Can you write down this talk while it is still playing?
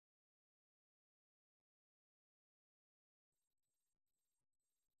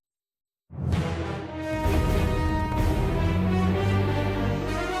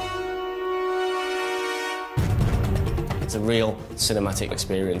It's a real cinematic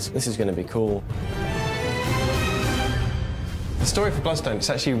experience. This is going to be cool. The story for Bloodstone is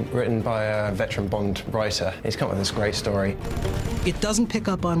actually written by a veteran Bond writer. He's come up with this great story. It doesn't pick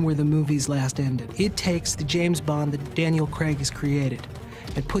up on where the movies last ended. It takes the James Bond that Daniel Craig has created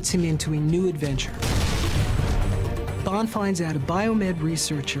and puts him into a new adventure. Bond finds out a biomed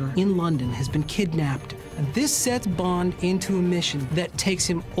researcher in London has been kidnapped, and this sets Bond into a mission that takes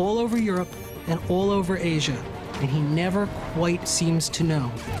him all over Europe and all over Asia, and he never quite seems to know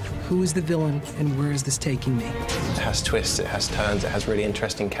who is the villain and where is this taking me. It has twists, it has turns, it has really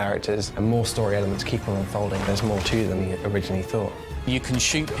interesting characters, and more story elements keep on unfolding. There's more to them than you originally thought. You can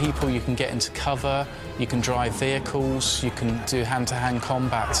shoot people, you can get into cover, you can drive vehicles, you can do hand-to-hand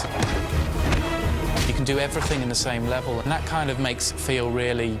combat. You can do everything in the same level, and that kind of makes it feel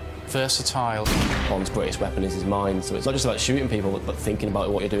really versatile. Bond's greatest weapon is his mind, so it's not just about shooting people, but thinking about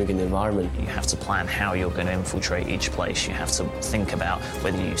what you're doing in the environment. You have to plan how you're going to infiltrate each place. You have to think about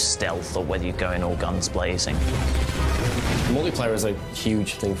whether you use stealth or whether you go in all guns blazing. Multiplayer is a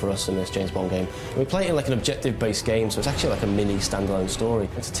huge thing for us in this James Bond game. We play it in like an objective-based game, so it's actually like a mini standalone story.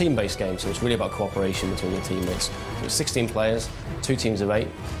 It's a team-based game, so it's really about cooperation between your teammates. There's 16 players, 2 teams of 8.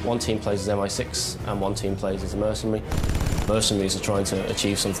 One team plays as MI6 and one team plays as a mercenary. Mercenaries are trying to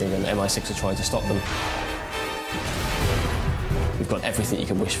achieve something and MI6 are trying to stop them. We've got everything you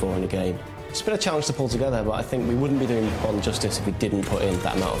could wish for in a game. It's been a challenge to pull together, but I think we wouldn't be doing Bond justice if we didn't put in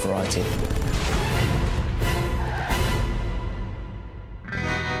that amount of variety.